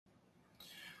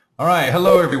All right,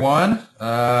 hello everyone.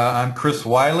 I'm Chris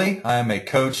Wiley. I'm a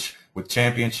coach with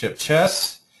Championship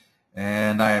Chess,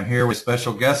 and I am here with a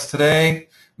special guest today,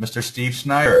 Mr. Steve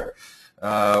Schneider.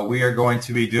 We are going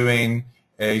to be doing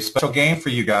a special game for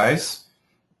you guys.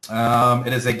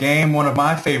 It is a game, one of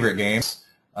my favorite games,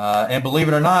 and believe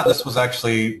it or not, this was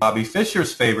actually Bobby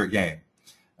Fischer's favorite game.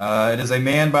 It is a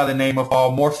man by the name of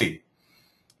Paul Morphy.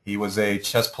 He was a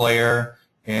chess player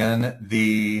in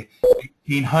the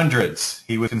 1800s.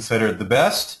 He was considered the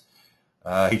best.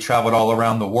 He traveled all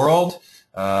around the world,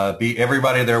 beat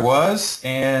everybody there was,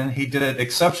 and he did it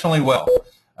exceptionally well.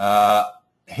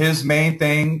 His main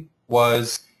thing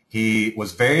was he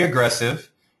was very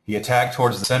aggressive. He attacked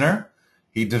towards the center.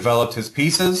 He developed his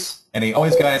pieces, and he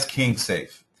always got his king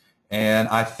safe. And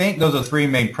I think those are the three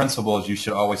main principles you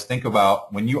should always think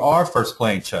about when you are first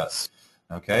playing chess.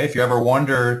 Okay, if you ever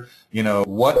wonder,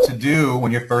 what to do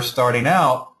when you're first starting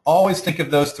out, always think of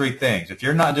those three things. If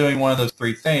you're not doing one of those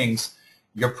three things,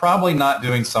 you're probably not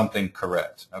doing something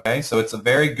correct. Okay, so it's a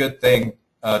very good thing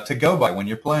to go by when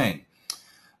you're playing.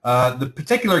 The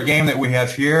particular game that we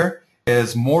have here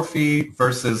is Morphy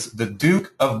versus the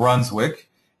Duke of Brunswick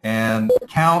and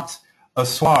Count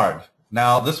Isouard.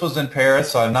 Now, this was in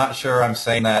Paris, so I'm not sure I'm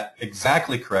saying that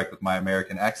exactly correct with my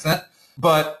American accent,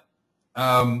 but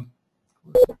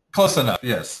close enough,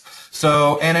 yes.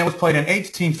 So, and it was played in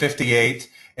 1858,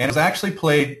 and it was actually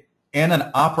played in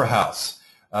an opera house.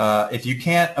 If you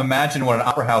can't imagine what an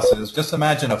opera house is, just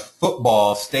imagine a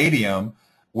football stadium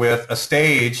with a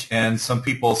stage and some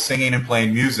people singing and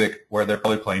playing music where they're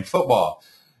probably playing football.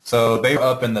 So they were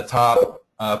up in the top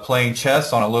playing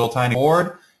chess on a little tiny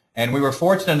board, and we were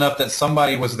fortunate enough that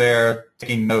somebody was there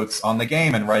taking notes on the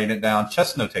game and writing it down,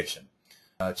 chess notation.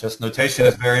 Chess notation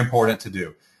is very important to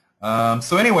do.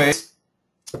 So anyways,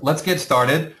 let's get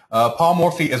started. Paul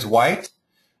Morphy is white,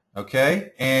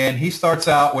 okay, and he starts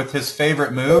out with his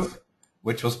favorite move,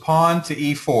 which was pawn to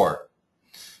e4,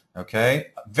 okay.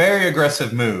 Very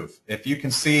aggressive move. If you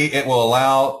can see, it will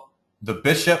allow the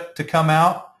bishop to come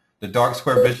out, the dark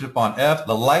square bishop on f,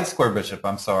 the light square bishop,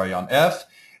 I'm sorry, on f,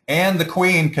 and the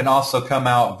queen can also come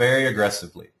out very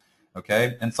aggressively,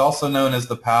 okay. And it's also known as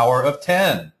the power of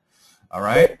 10, all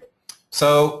right.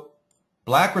 So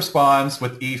Black responds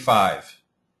with e5,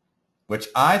 which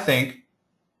I think,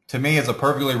 to me, is a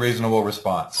perfectly reasonable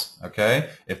response,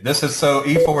 okay? If this is so,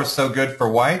 e4 is so good for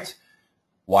white,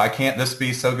 why can't this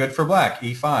be so good for black,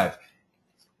 e5?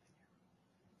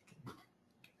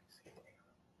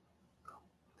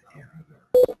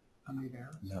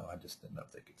 No, I just didn't know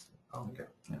if they could see.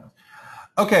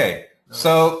 Okay. Yeah.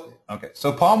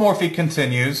 So Paul Morphy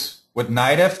continues with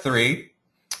knight f3,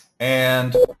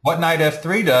 and what knight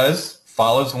f3 does,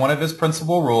 follows one of his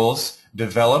principal rules,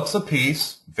 develops a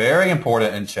piece, very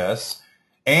important in chess,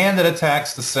 and it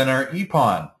attacks the center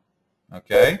e-pawn.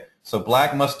 Okay, so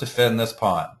black must defend this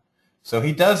pawn. So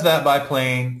he does that by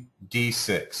playing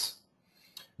d6.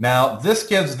 Now, this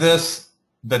gives this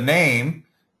the name,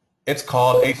 it's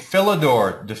called a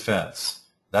Philidor defense.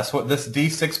 That's what this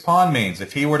d6 pawn means.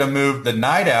 If he were to move the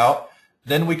knight out,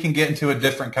 then we can get into a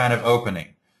different kind of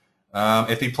opening.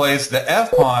 If he plays the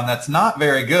f-pawn, that's not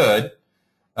very good,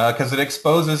 because it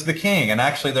exposes the king, and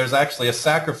actually there's actually a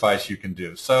sacrifice you can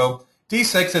do. So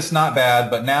d6 is not bad,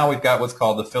 but now we've got what's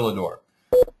called the Philidor.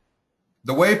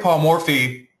 The way Paul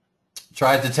Morphy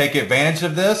tries to take advantage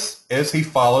of this is he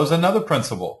follows another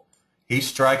principle. He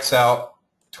strikes out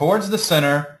towards the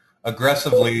center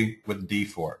aggressively with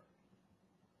d4.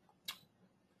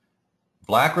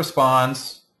 Black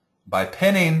responds by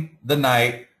pinning the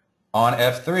knight on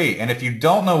f3, and if you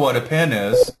don't know what a pin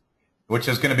is, which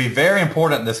is going to be very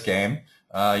important in this game.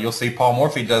 You'll see Paul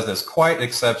Morphy does this quite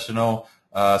exceptional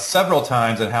several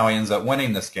times in how he ends up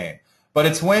winning this game. But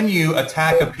it's when you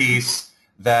attack a piece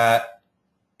that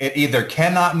it either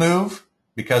cannot move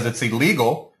because it's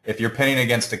illegal if you're pinning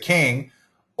against a king,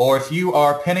 or if you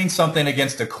are pinning something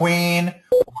against a queen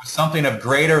or something of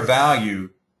greater value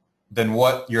than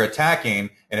what you're attacking,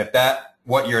 and if that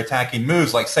what you're attacking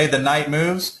moves, like say the knight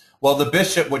moves, well, the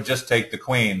bishop would just take the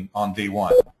queen on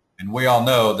d1. And we all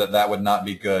know that that would not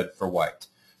be good for white.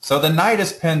 So the knight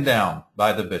is pinned down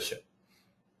by the bishop.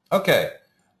 Okay,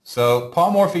 so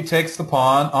Paul Morphy takes the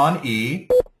pawn on e.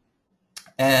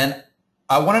 And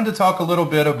I wanted to talk a little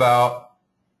bit about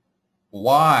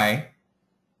why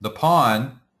the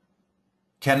pawn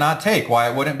cannot take, why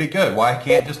it wouldn't be good, why it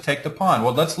can't just take the pawn.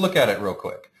 Well, let's look at it real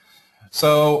quick.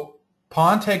 So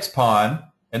pawn takes pawn,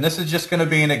 and this is just going to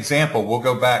be an example. We'll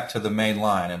go back to the main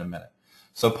line in a minute.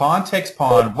 So pawn takes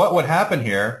pawn. What would happen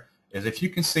here is, if you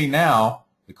can see now,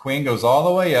 the queen goes all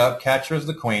the way up, captures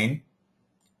the queen.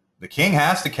 The king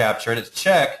has to capture it. It's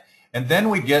check. and then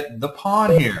we get the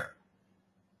pawn here.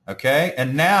 Okay,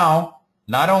 and now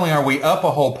not only are we up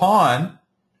a whole pawn,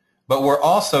 but we're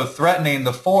also threatening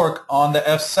the fork on the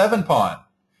f7 pawn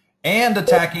and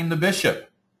attacking the bishop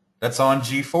that's on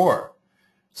g4.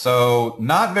 So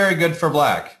not very good for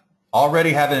black.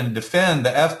 Already having to defend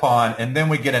the f pawn, and then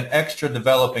we get an extra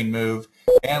developing move.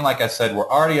 And like I said, we're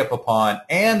already up a pawn,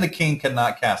 and the king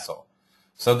cannot castle.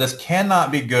 So this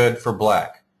cannot be good for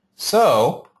black.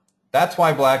 So that's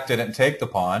why black didn't take the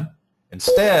pawn.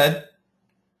 Instead,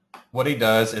 what he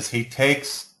does is he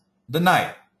takes the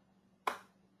knight.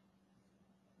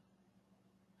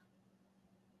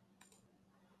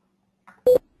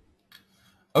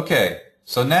 Okay,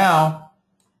 so now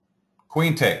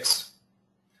queen takes.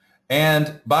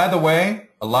 And by the way,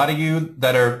 a lot of you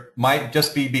that might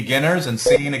just be beginners and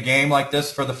seeing a game like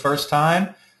this for the first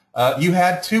time, you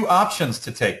had two options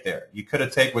to take there. You could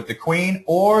have taken with the queen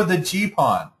or the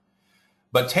g-pawn.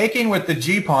 But taking with the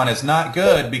g-pawn is not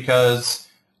good because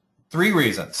three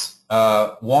reasons.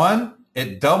 One,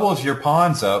 it doubles your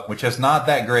pawns up, which is not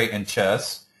that great in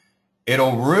chess.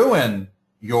 It'll ruin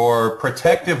your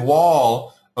protective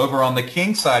wall over on the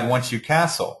king side once you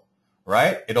castle,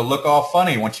 right? It'll look all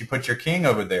funny once you put your king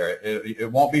over there. It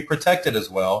won't be protected as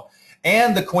well.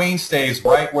 And the queen stays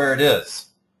right where it is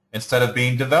instead of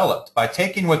being developed. By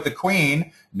taking with the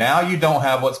queen, now you don't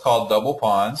have what's called double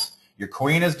pawns. Your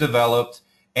queen is developed,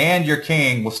 and your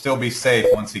king will still be safe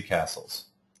once he castles.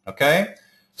 Okay?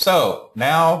 So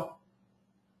now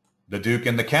the duke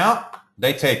and the count,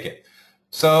 they take it.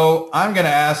 So I'm going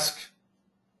to ask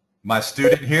my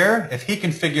student here if he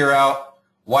can figure out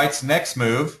white's next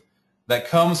move that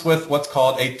comes with what's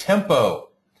called a tempo,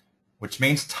 which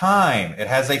means time. It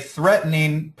has a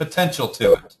threatening potential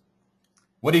to it.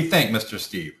 What do you think, Mr.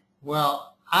 Steve?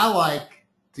 Well, I like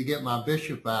to get my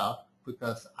bishop out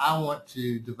because I want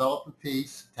to develop a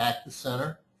piece, attack the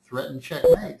center, threaten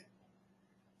checkmate.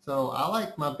 So I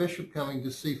like my bishop coming to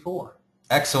c4.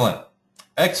 Excellent.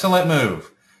 Excellent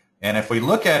move. And if we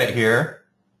look at it here,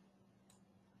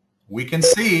 we can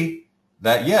see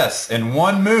that, yes, in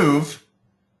one move,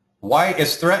 white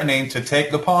is threatening to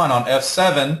take the pawn on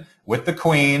f7 with the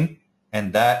queen,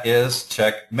 and that is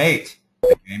checkmate.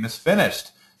 The game is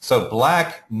finished. So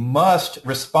black must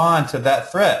respond to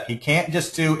that threat. He can't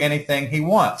just do anything he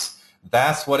wants.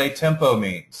 That's what a tempo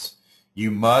means. You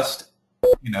must,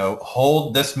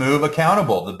 hold this move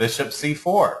accountable, the bishop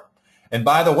c4. And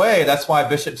by the way, that's why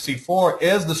bishop c4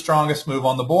 is the strongest move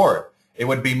on the board. It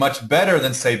would be much better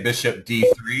than, say, bishop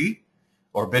d3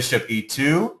 or bishop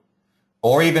e2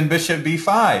 or even bishop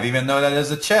b5, even though that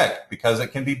is a check because it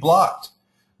can be blocked.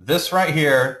 This right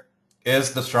here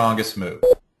is the strongest move.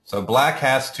 So black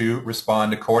has to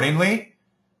respond accordingly.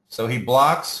 So he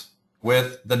blocks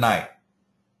with the knight.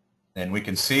 And we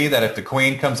can see that if the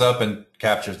queen comes up and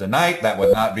captures the knight, that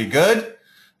would not be good.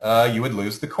 You would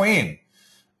lose the queen.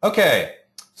 Okay,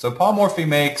 so Paul Morphy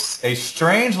makes a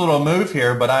strange little move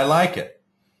here, but I like it.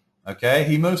 Okay,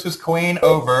 he moves his queen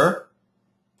over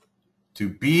to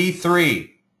b3.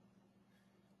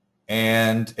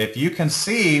 And if you can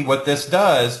see what this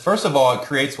does, first of all, it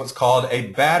creates what's called a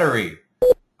battery.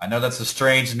 I know that's a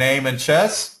strange name in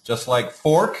chess, just like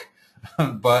fork,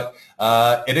 but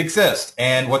it exists.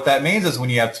 And what that means is when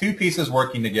you have two pieces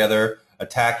working together,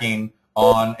 attacking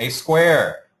on a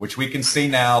square, which we can see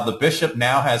now, the bishop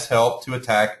now has help to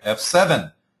attack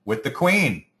f7 with the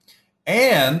queen.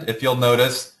 And if you'll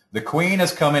notice, the queen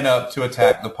is coming up to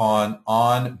attack the pawn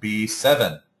on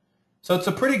b7. So it's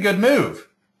a pretty good move.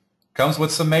 Comes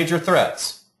with some major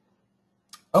threats.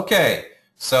 Okay,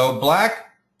 so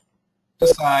black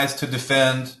decides to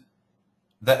defend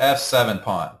the f7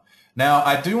 pawn. Now,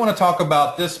 I do want to talk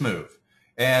about this move.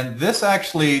 And this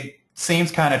actually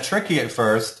seems kind of tricky at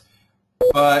first,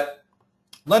 but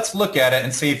let's look at it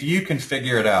and see if you can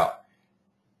figure it out.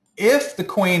 If the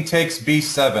queen takes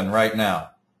b7 right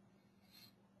now,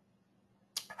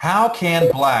 how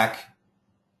can black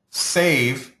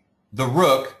save the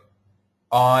rook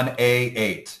on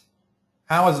a8?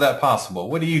 How is that possible?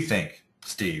 What do you think,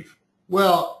 Steve?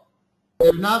 Well, there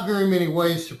are not very many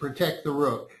ways to protect the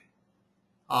rook.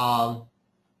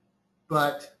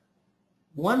 But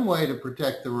one way to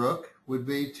protect the rook would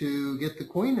be to get the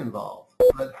queen involved.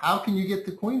 But how can you get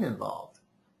the queen involved?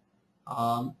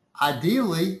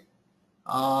 Ideally,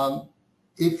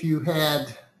 if you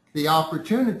had the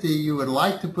opportunity, you would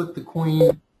like to put the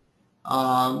queen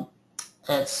at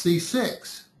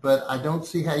c6. But I don't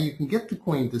see how you can get the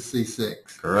queen to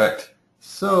c6. Correct.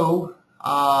 So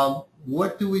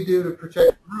what do we do to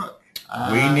protect the rook?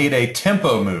 We need a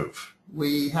tempo move.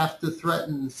 We have to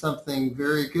threaten something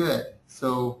very good.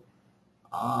 So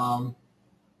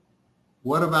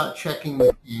What about checking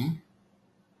the king?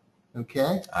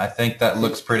 Okay. I think that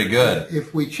looks pretty good.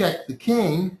 If we check the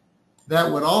king,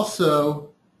 that would also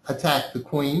attack the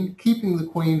queen, keeping the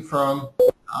queen from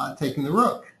taking the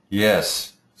rook.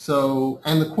 Yes. So,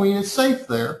 and the queen is safe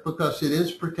there because it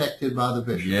is protected by the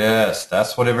bishop. Yes,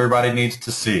 that's what everybody needs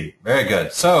to see. Very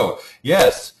good. So,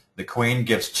 yes, the queen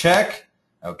gives check,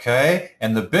 okay,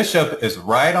 and the bishop is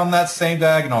right on that same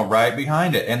diagonal right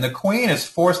behind it. And the queen is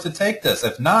forced to take this.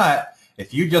 If not,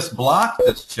 if you just block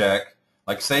this check,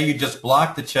 like say you just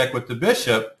block the check with the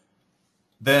bishop,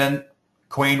 then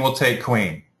queen will take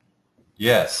queen.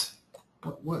 Yes.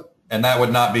 What? And that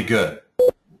would not be good.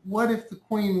 What if the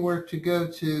queen were to go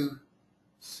to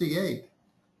c8,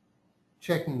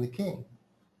 checking the king?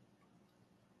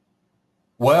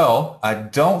 Well, I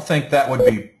don't think that would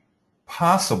be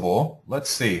possible. Let's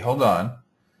see. Hold on.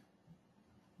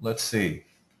 Let's see.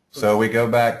 So we go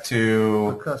back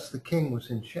to... Because the king was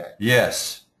in check.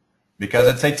 Yes. Because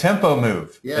it's a tempo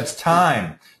move. Yes. It's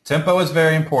time. Tempo is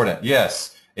very important.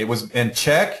 Yes. It was in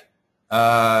check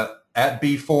at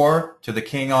b4 to the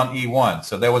king on e1.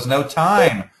 So there was no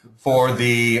time for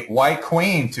the white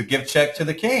queen to give check to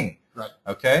the king. Right.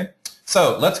 Okay?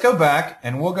 So let's go back,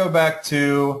 and we'll go back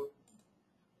to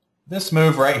this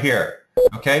move right here.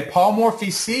 Okay? Paul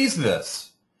Morphy sees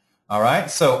this. All right?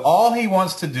 So all he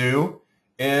wants to do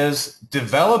is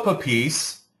develop a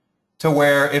piece to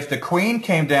where if the queen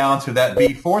came down to that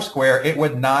b4 square, it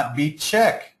would not be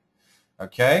check.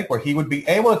 Okay? Where he would be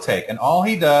able to take. And all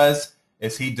he does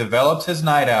is he develops his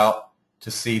knight out to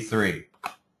c3.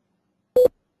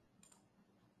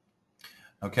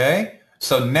 Okay?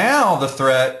 So now the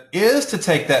threat is to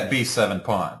take that b7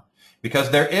 pawn because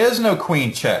there is no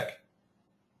queen check.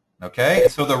 Okay?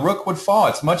 So the rook would fall.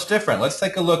 It's much different. Let's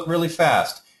take a look really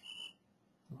fast.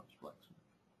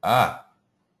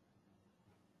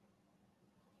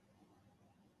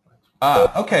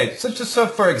 Okay. So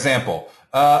for example,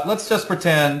 let's just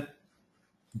pretend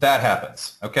that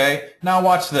happens. Okay? Now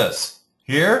watch this.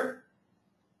 Here.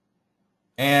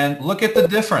 And look at the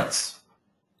difference.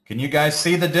 Can you guys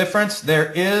see the difference?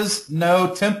 There is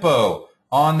no tempo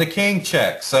on the king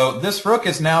check. So this rook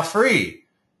is now free.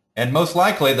 And most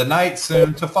likely the knight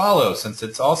soon to follow since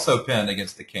it's also pinned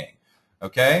against the king.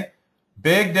 Okay?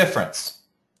 Big difference.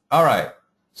 All right.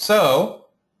 So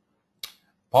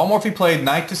Paul Morphy played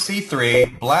knight to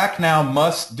c3. Black now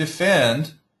must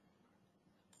defend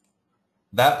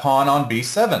that pawn on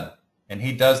b7. And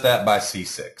he does that by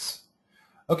c6.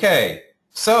 Okay.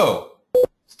 So,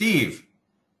 Steve,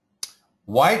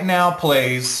 white now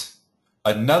plays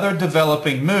another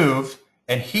developing move,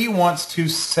 and he wants to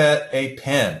set a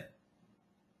pin.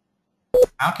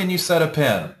 How can you set a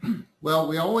pin? Well,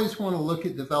 we always want to look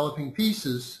at developing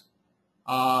pieces.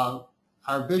 Our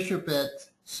bishop at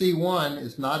c1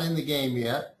 is not in the game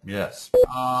yet. Yes.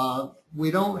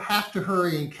 We don't have to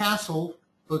hurry and castle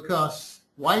because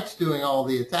white's doing all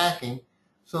the attacking.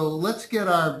 So let's get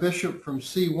our bishop from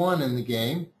c1 in the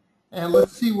game, and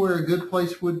let's see where a good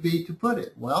place would be to put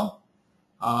it. Well,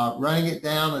 running it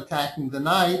down, attacking the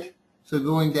knight, so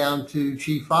going down to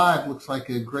g5 looks like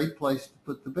a great place to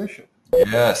put the bishop.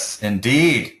 Yes,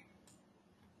 indeed.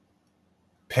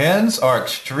 Pins are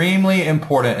extremely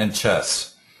important in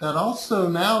chess. That also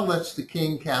now lets the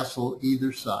king castle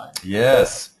either side.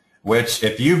 Yes, which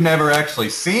if you've never actually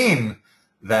seen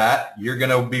that, you're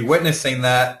going to be witnessing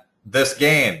that this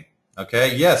game.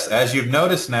 Okay, yes, as you've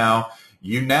noticed now,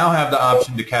 you now have the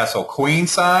option to castle queen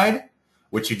side,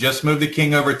 which you just move the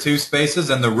king over 2 spaces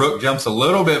and the rook jumps a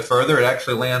little bit further. It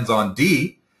actually lands on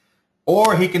D.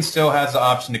 Or he can still has the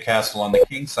option to castle on the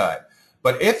king side.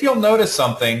 But if you'll notice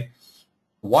something,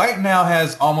 white now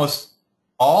has almost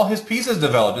all his pieces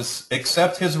developed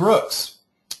except his rooks.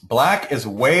 Black is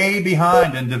way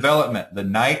behind in development. The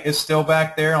knight is still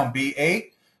back there on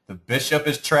b8. The bishop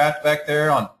is trapped back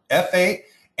there on f8.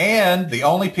 And the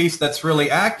only piece that's really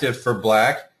active for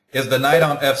black is the knight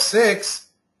on f6,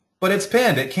 but it's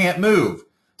pinned. It can't move.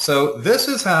 So this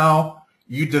is how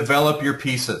you develop your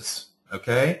pieces,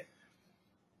 okay?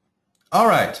 All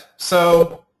right,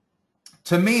 so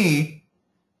to me,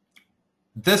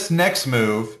 this next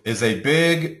move is a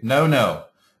big no-no,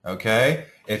 okay?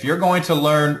 If you're going to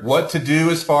learn what to do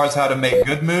as far as how to make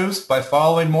good moves by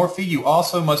following Morphy, you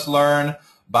also must learn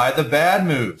by the bad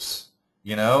moves,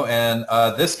 you know? And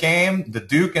this game, the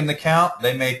Duke and the Count,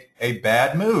 they make a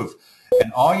bad move.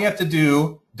 And all you have to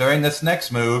do during this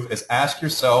next move is ask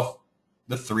yourself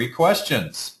the 3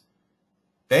 questions.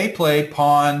 They play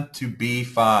pawn to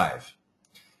b5.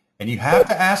 And you have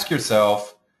to ask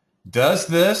yourself, does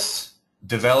this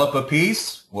develop a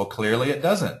piece? Well, clearly it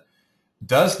doesn't.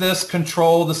 Does this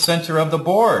control the center of the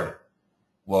board?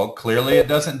 Well, clearly it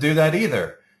doesn't do that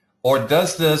either. Or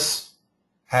does this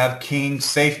have king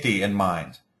safety in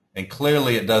mind? And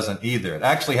clearly it doesn't either. It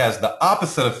actually has the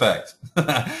opposite effect.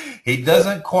 He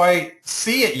doesn't quite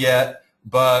see it yet,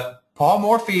 but Paul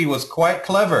Morphy was quite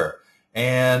clever.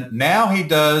 And now he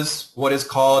does what is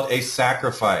called a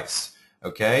sacrifice.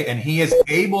 Okay? And he is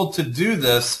able to do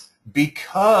this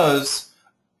because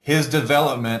his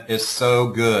development is so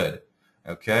good.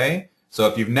 Okay? So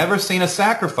if you've never seen a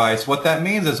sacrifice, what that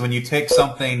means is when you take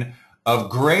something of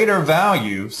greater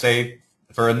value, say,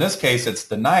 for in this case, it's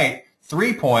the knight,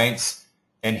 3 points,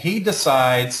 and he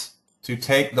decides to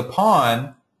take the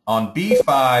pawn on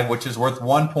b5, which is worth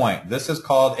 1 point. This is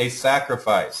called a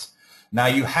sacrifice. Now,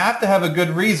 you have to have a good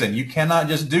reason. You cannot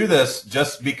just do this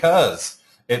just because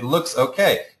it looks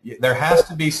okay. There has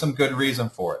to be some good reason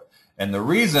for it. And the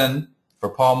reason for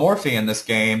Paul Morphy in this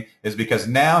game is because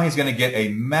now he's going to get a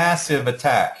massive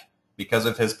attack because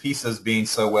of his pieces being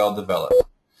so well developed.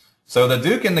 So the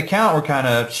Duke and the Count were kind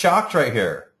of shocked right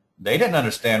here. They didn't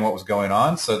understand what was going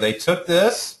on, so they took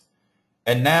this,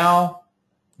 and now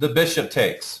the bishop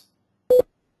takes.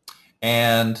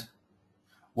 And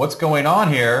what's going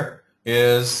on here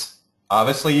is,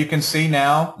 obviously you can see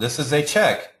now, this is a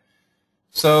check.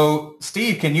 So,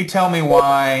 Steve, can you tell me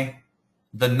why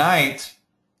the knight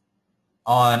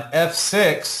on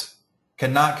f6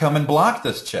 cannot come and block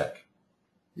this check?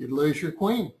 You'd lose your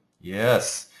queen.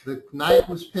 Yes. The knight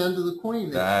was pinned to the queen.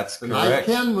 That's correct. The knight correct.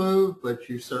 can move, but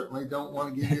you certainly don't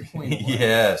want to give your queen away.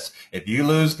 Yes. If you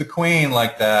lose the queen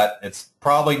like that, it's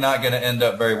probably not going to end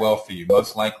up very well for you.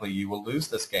 Most likely you will lose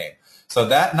this game. So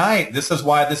that knight, this is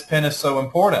why this pin is so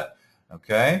important.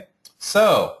 Okay?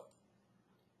 So,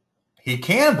 he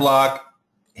can block.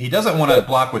 He doesn't want to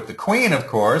block with the queen, of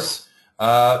course,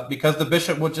 because the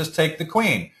bishop would just take the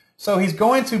queen. So he's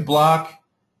going to block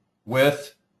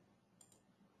with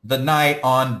the knight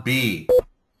on B.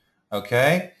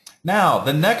 Okay? Now,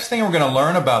 the next thing we're going to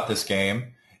learn about this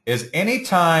game is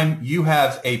anytime you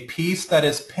have a piece that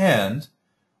is pinned,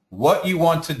 what you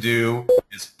want to do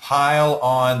is pile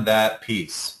on that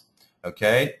piece.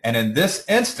 Okay? And in this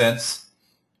instance,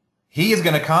 he is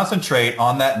going to concentrate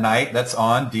on that knight that's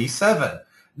on D7.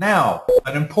 Now,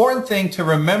 an important thing to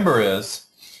remember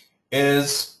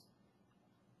is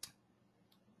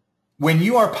when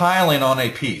you are piling on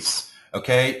a piece,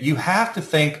 okay, you have to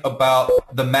think about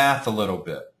the math a little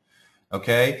bit,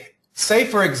 okay? Say,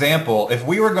 for example, if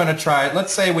we were going to try,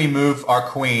 let's say we move our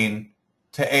queen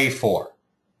to A4, all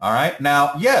right?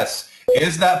 Now, yes,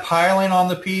 is that piling on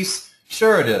the piece?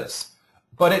 Sure it is.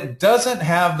 But it doesn't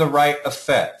have the right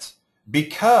effect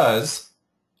because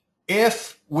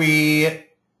if we,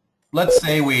 let's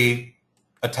say we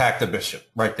attack the bishop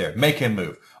right there, make him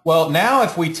move. Well, now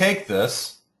if we take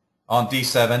this on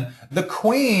D7, the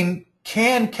queen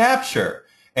can capture.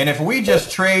 And if we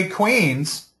just trade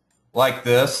queens like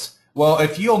this, well,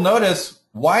 if you'll notice,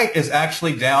 white is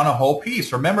actually down a whole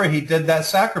piece. Remember, he did that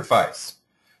sacrifice.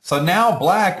 So now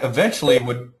black eventually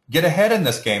would get ahead in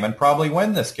this game and probably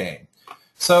win this game.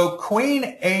 So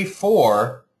queen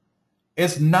A4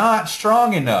 is not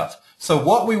strong enough. So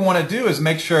what we want to do is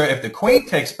make sure if the queen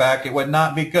takes back, it would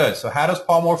not be good. So how does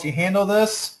Paul Morphy handle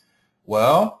this?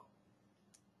 Well,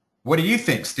 what do you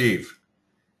think, Steve?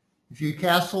 If you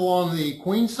castle on the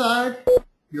queen side,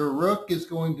 your rook is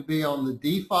going to be on the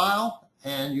D file,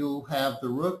 and you'll have the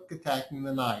rook attacking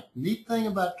the knight. Neat thing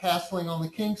about castling on the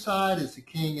king side is the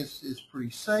king is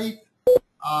pretty safe.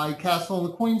 You castle on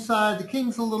the queen side, the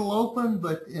king's a little open,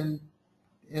 but in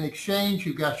exchange,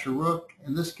 you've got your rook,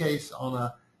 in this case, on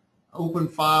a open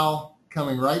file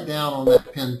coming right down on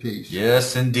that pin piece.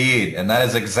 Yes, indeed. And that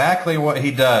is exactly what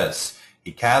he does.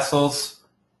 He castles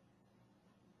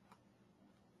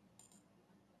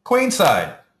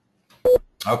queenside.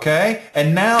 Okay?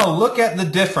 And now look at the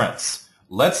difference.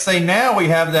 Let's say now we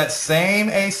have that same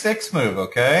A6 move,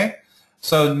 okay?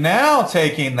 So now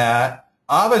taking that,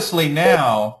 obviously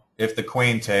now, if the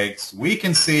queen takes, we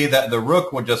can see that the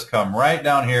rook will just come right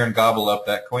down here and gobble up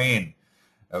that queen.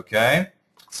 Okay?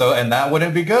 So, and that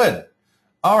wouldn't be good.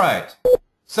 All right.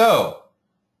 So,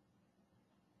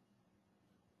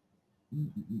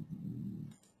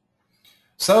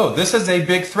 this is a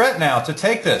big threat now to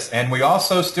take this. And we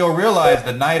also still realize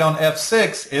the knight on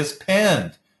F6 is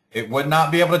pinned. It would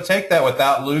not be able to take that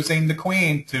without losing the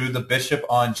queen to the bishop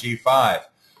on G5.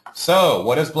 So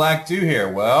what does black do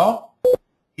here? Well,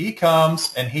 he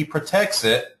comes and he protects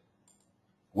it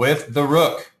with the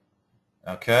rook.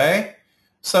 Okay?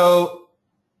 So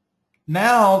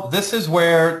now this is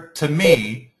where, to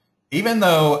me, even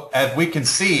though, as we can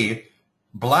see,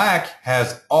 black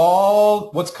has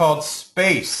all what's called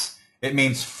space. It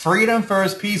means freedom for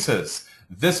his pieces.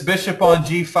 This bishop on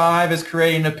g5 is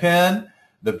creating a pin.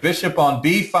 The bishop on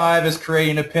b5 is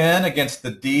creating a pin against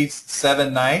the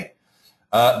d7 knight.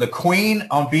 The queen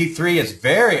on b3 is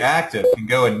very active, can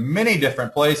go in many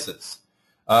different places.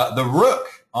 The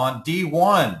rook on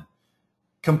d1,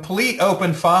 complete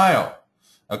open file.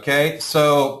 Okay,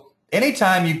 so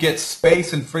anytime you get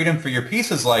space and freedom for your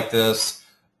pieces like this,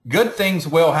 good things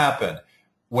will happen.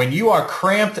 When you are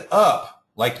cramped up,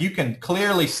 like you can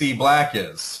clearly see black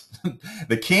is,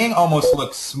 the king almost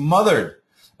looks smothered,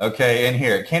 okay, in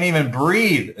here. It can't even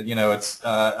breathe. You know, it's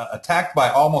attacked by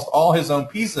almost all his own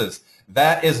pieces.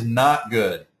 That is not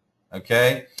good,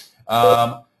 okay?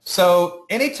 So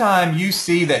anytime you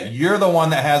see that you're the one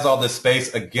that has all this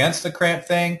space against the cramped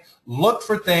thing, look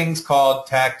for things called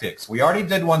tactics. We already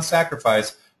did one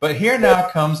sacrifice, but here now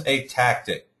comes a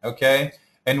tactic, okay?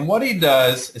 And what he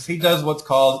does is he does what's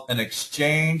called an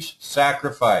exchange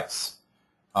sacrifice,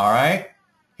 all right?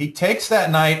 He takes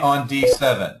that knight on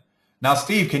d7. Now,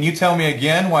 Steve, can you tell me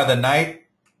again why the knight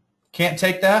can't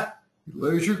take that? You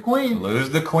lose your queen. Lose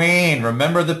the queen.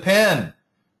 Remember the pin.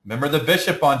 Remember the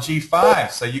bishop on g5,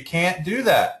 so you can't do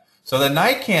that. So the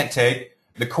knight can't take,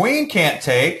 the queen can't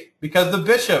take, because the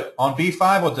bishop on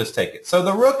b5 will just take it. So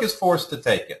the rook is forced to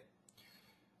take it.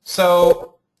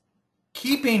 So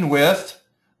keeping with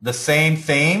the same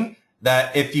theme,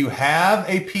 that if you have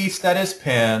a piece that is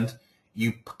pinned,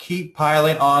 you keep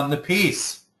piling on the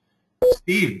piece.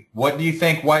 Steve, what do you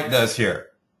think white does here?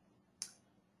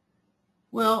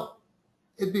 Well,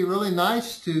 it'd be really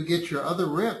nice to get your other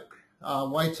rook,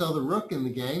 white's other rook in the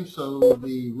game, so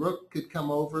the rook could come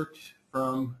over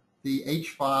from the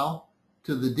H file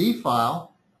to the D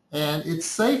file, and it's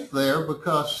safe there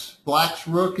because black's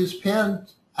rook is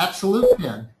pinned, absolute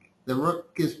pin. The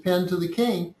rook is pinned to the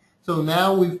king, so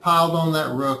now we've piled on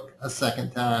that rook a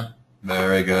second time.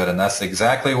 Very good, and that's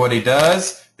exactly what he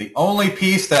does. The only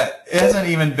piece that hasn't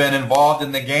even been involved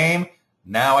in the game,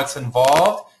 now it's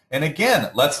involved. And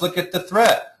again, let's look at the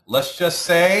threat. Let's just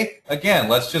say, again,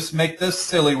 let's just make this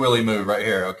silly willy move right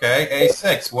here, okay?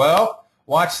 A6. Well,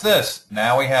 watch this.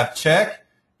 Now we have check.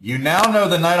 You now know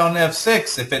the knight on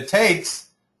f6, if it takes,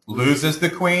 loses the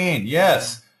queen.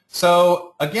 Yes.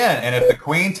 So, again, and if the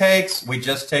queen takes, we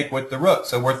just take with the rook.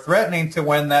 So we're threatening to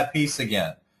win that piece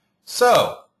again.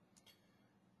 So,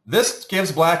 this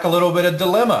gives black a little bit of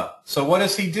dilemma. So what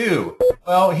does he do?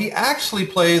 Well, he actually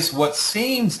plays what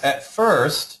seems at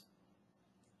first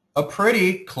a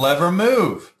pretty clever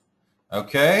move.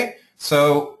 Okay?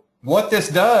 So what this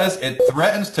does, it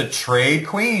threatens to trade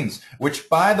queens, which,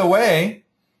 by the way,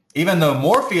 even though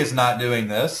Morphy is not doing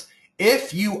this,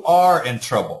 if you are in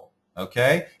trouble,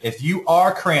 okay, if you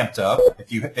are cramped up,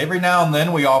 if you, every now and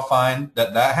then we all find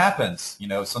that that happens. You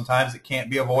know, sometimes it can't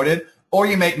be avoided, or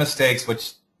you make mistakes,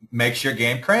 which makes your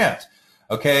game cramped.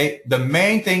 Okay, the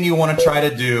main thing you want to try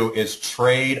to do is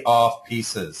trade off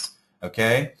pieces.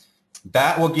 Okay,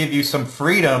 that will give you some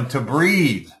freedom to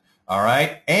breathe. All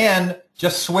right, and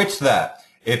just switch that.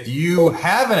 If you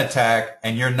have an attack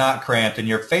and you're not cramped and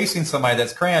you're facing somebody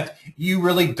that's cramped, you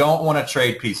really don't want to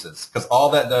trade pieces because all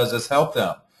that does is help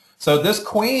them. So this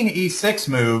queen e6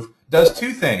 move does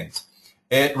two things.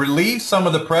 It relieves some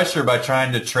of the pressure by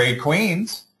trying to trade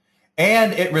queens,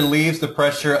 and it relieves the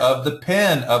pressure of the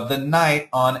pin of the knight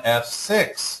on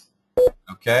f6.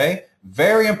 Okay?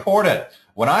 Very important.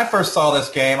 When I first saw this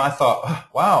game, I thought, oh,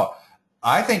 wow,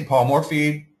 I think Paul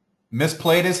Morphy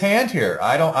misplayed his hand here.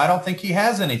 I don't think he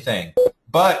has anything.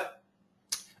 But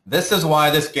this is why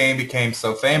this game became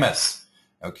so famous.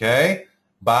 Okay?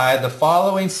 By the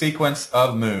following sequence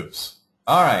of moves.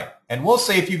 All right. And we'll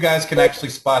see if you guys can actually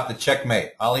spot the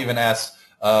checkmate. I'll even ask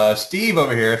Steve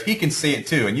over here if he can see it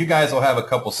too, and you guys will have a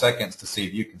couple seconds to see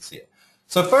if you can see it.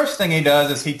 So first thing he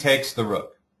does is he takes the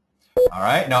rook. All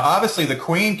right, now obviously the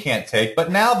queen can't take,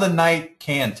 but now the knight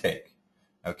can take.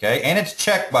 Okay, and it's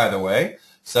checked, by the way,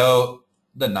 so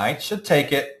the knight should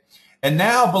take it. And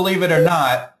now, believe it or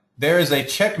not, there is a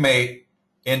checkmate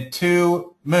in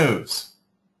two moves.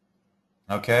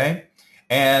 Okay,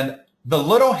 and the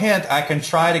little hint I can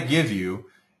try to give you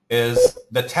is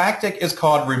the tactic is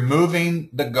called removing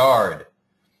the guard.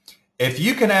 If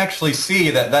you can actually see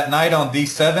that that knight on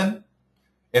d7,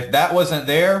 if that wasn't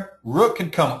there, rook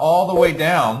could come all the way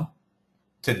down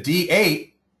to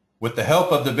d8 with the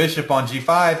help of the bishop on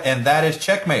g5, and that is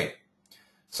checkmate.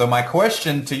 So my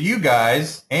question to you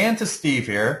guys and to Steve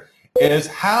here is,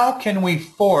 how can we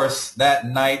force that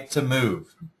knight to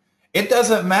move? It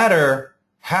doesn't matter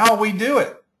how we do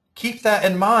it. Keep that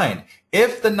in mind.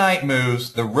 If the knight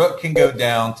moves, the rook can go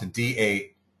down to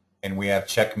d8, and we have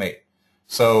checkmate.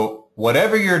 So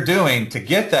whatever you're doing to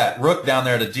get that rook down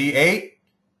there to d8,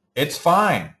 it's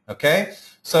fine. Okay?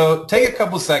 So take a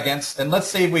couple seconds and let's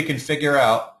see if we can figure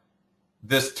out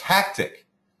this tactic.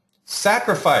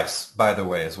 Sacrifice, by the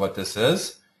way, is what this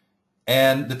is.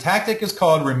 And the tactic is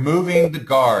called removing the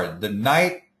guard. The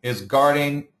knight is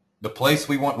guarding the place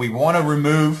we want to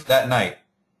remove that knight.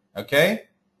 Okay?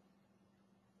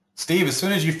 Steve, as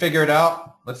soon as you figure it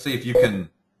out, let's see if you can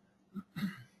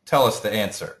tell us the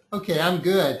answer. Okay, I'm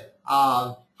good.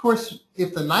 Of course,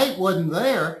 if the knight wasn't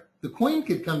there, the queen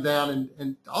could come down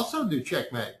and also do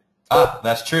checkmate. Ah,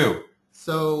 that's true.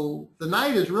 So the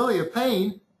knight is really a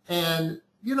pain. And,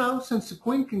 you know, since the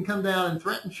queen can come down and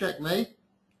threaten checkmate,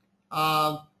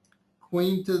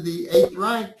 queen to the 8th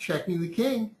rank, checking the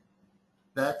king,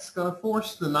 that's going to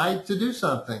force the knight to do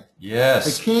something.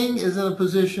 Yes. The king is in a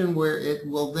position where it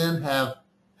will then have,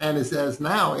 and as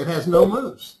now, it has no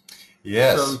moves.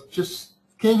 Yes. So just,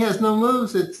 king has no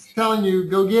moves, it's telling you,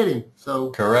 go get him.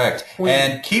 So correct. queen.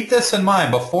 And keep this in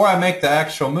mind, before I make the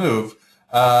actual move,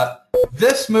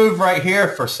 this move right here,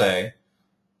 for say,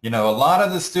 you know, a lot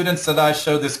of the students that I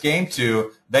show this game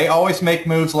to, they always make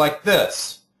moves like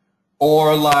this,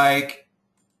 or like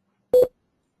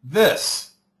this.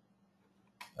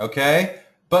 Okay?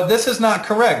 But this is not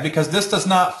correct because this does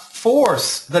not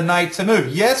force the knight to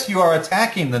move. Yes, you are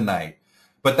attacking the knight,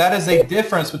 but that is a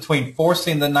difference between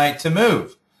forcing the knight to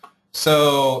move.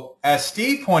 So, as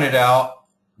Steve pointed out,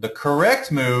 the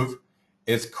correct move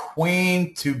is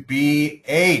queen to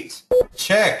b8.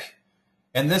 Check.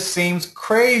 And this seems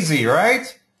crazy,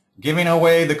 right? Giving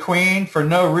away the queen for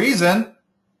no reason.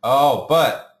 Oh,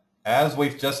 but as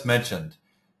we've just mentioned,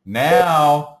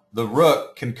 now the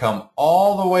rook can come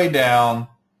all the way down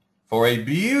for a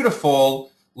beautiful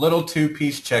little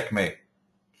two-piece checkmate.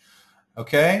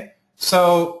 Okay?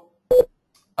 So,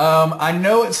 I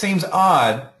know it seems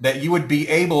odd that you would be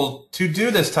able to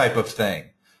do this type of thing.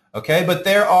 Okay? But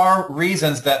there are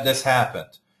reasons that this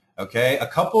happened. Okay? A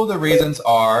couple of the reasons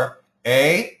are,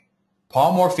 A,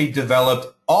 Paul Morphy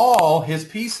developed all his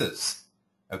pieces.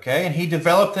 Okay? And he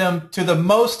developed them to the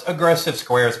most aggressive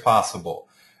squares possible.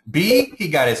 B, he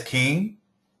got his king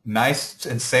nice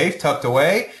and safe, tucked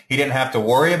away. He didn't have to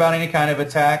worry about any kind of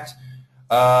attack.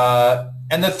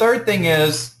 And the third thing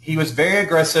is he was very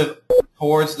aggressive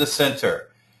towards the center.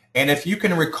 And if you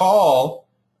can recall,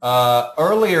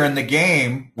 earlier in the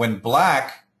game when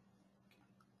Black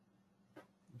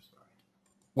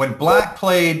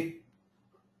played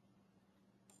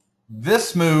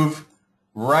this move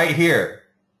right here,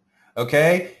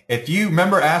 okay? If you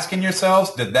remember asking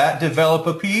yourselves, did that develop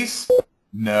a piece?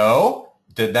 No.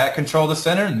 Did that control the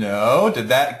center? No. Did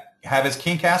that have his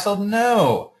king castle?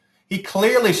 No. He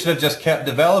clearly should have just kept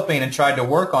developing and tried to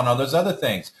work on all those other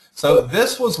things. So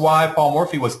this was why Paul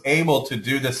Morphy was able to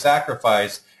do the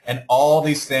sacrifice and all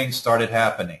these things started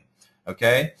happening,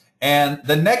 okay? And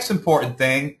the next important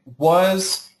thing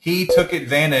was he took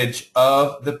advantage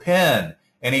of the pin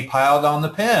and he piled on the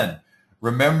pin.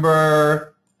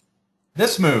 Remember,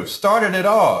 this move started it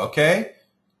all, okay?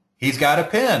 He's got a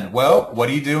pin. Well, what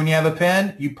do you do when you have a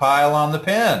pin? You pile on the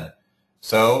pin.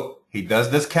 So he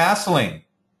does this castling,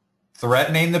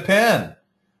 threatening the pin,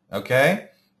 okay?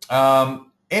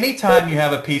 Anytime you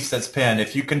have a piece that's pinned,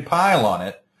 if you can pile on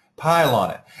it, pile on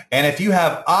it. And if you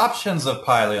have options of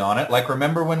piling on it, like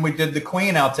remember when we did the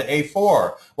queen out to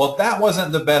a4, well, that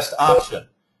wasn't the best option,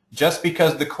 just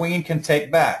because the queen can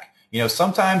take back. You know,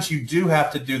 sometimes you do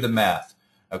have to do the math.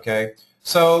 Okay,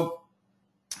 so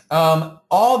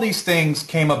all these things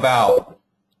came about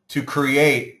to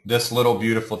create this little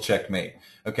beautiful checkmate.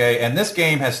 Okay, and this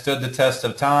game has stood the test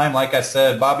of time. Like I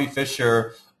said, Bobby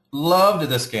Fischer loved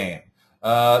this game.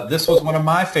 This was one of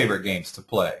my favorite games to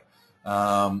play.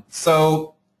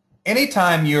 So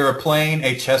anytime you're playing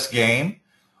a chess game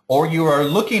or you are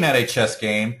looking at a chess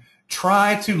game,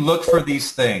 try to look for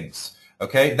these things.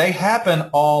 Okay, they happen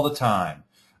all the time.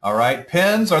 All right,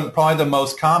 pins are probably the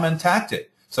most common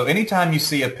tactic. So anytime you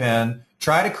see a pin,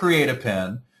 try to create a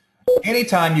pin.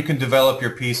 Anytime you can develop your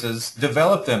pieces,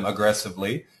 develop them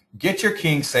aggressively. Get your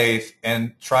king safe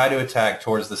and try to attack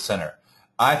towards the center.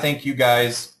 I think you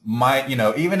guys might, you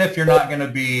know, even if you're not going to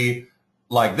be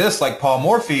like this, like Paul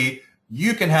Morphy,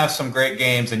 you can have some great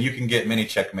games and you can get many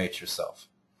checkmates yourself.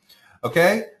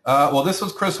 Okay, well, this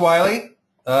was Chris Wiley.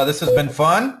 This has been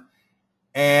fun.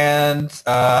 And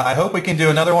I hope we can do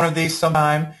another one of these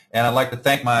sometime. And I'd like to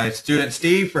thank my student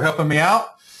Steve for helping me out.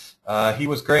 He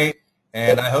was great.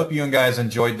 And I hope you guys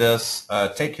enjoyed this.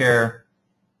 Take care.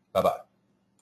 Bye-bye.